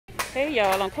Hey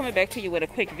y'all, I'm coming back to you with a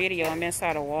quick video. I'm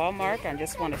inside of Walmart. I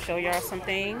just want to show y'all some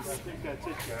things. I think that's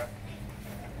it, Jack.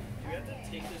 You have to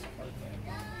take this part.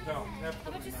 No, that's How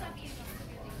about you stop eating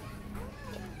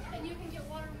them? And you can get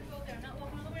water when we go there. Not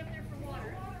walking all the way up there for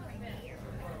water.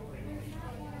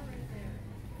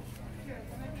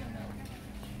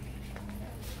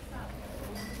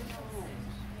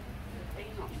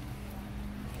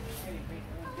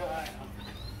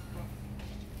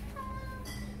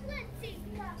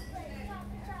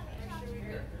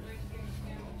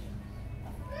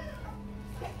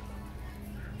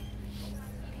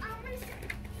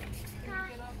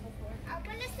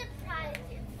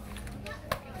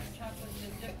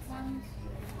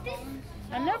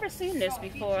 I've never seen this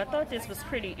before. I thought this was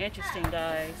pretty interesting,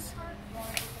 guys.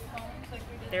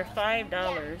 They're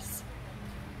 $5.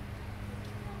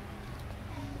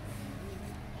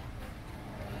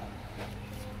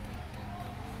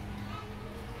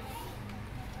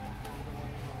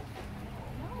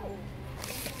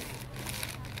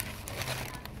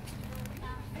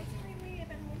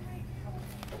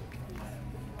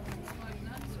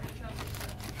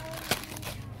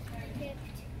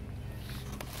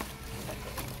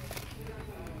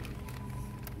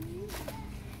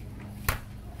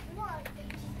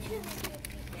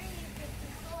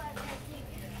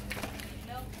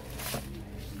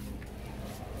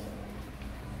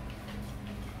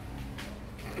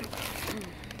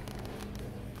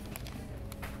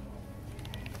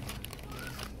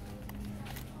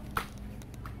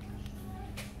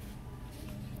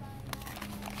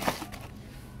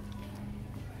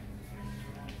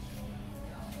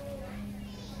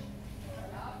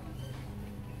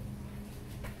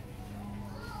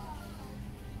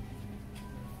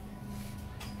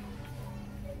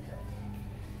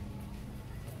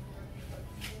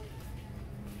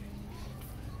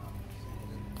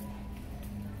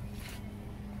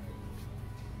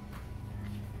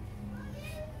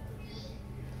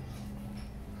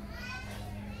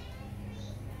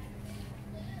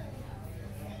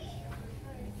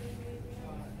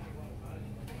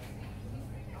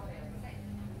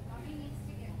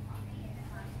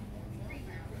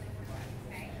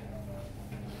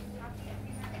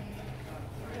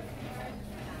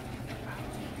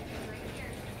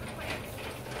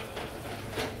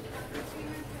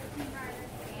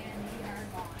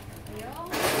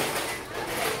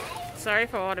 Sorry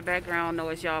for all the background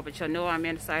noise, y'all, but you'll know I'm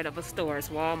inside of a store.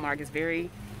 Walmart is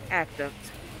very active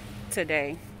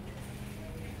today.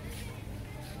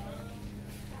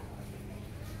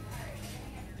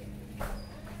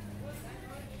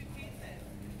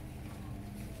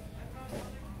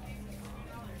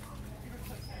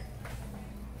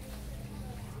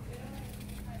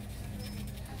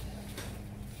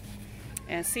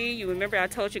 And see, you remember I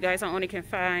told you guys I only can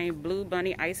find Blue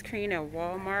Bunny ice cream at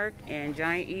Walmart, and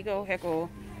Giant Eagle, heckle,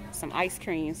 some ice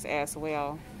creams as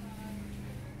well.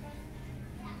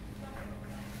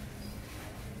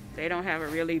 They don't have a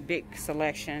really big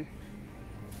selection.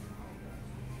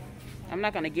 I'm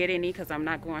not going to get any because I'm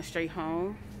not going straight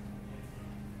home.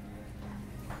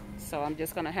 So I'm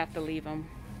just going to have to leave them.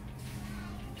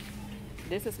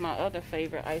 This is my other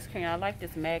favorite ice cream. I like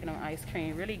this Magnum ice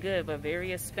cream. Really good, but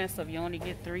very expensive. You only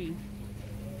get 3.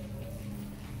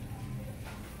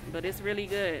 But it's really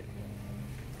good.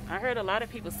 I heard a lot of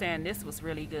people saying this was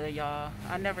really good, y'all.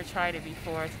 I never tried it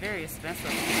before. It's very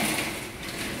expensive.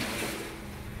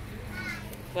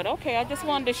 But okay, I just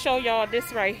wanted to show y'all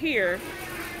this right here.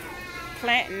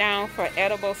 Plant Now for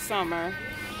Edible Summer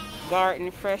Garden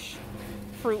Fresh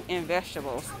Fruit and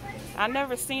Vegetables. I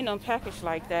never seen them packaged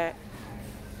like that.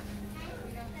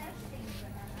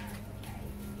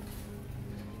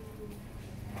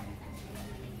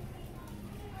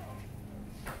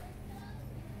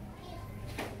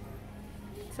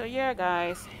 So yeah,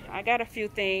 guys, I got a few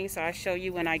things I'll show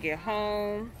you when I get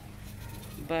home.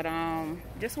 But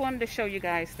just wanted to show you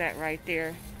guys that right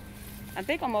there. I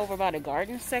think I'm over by the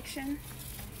garden section.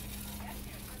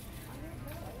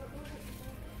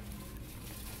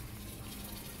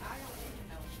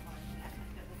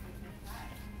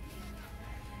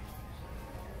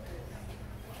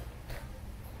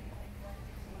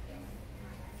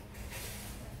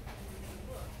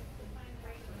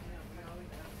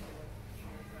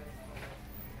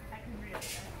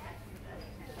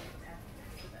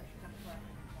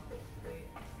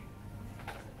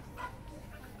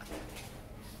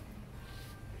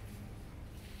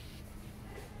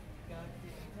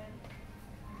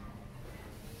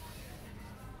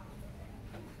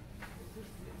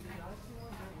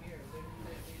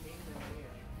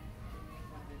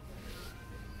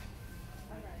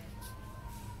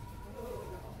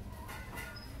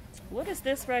 What is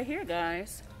this right here,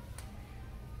 guys?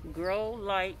 Grow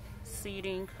Light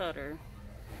Seeding Cutter.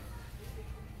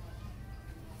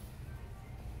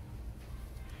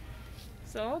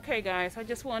 So, okay guys, I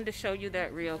just wanted to show you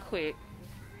that real quick.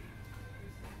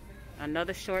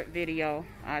 Another short video.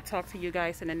 I'll talk to you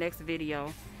guys in the next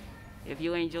video. If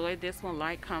you enjoyed this one,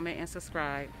 like, comment, and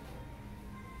subscribe.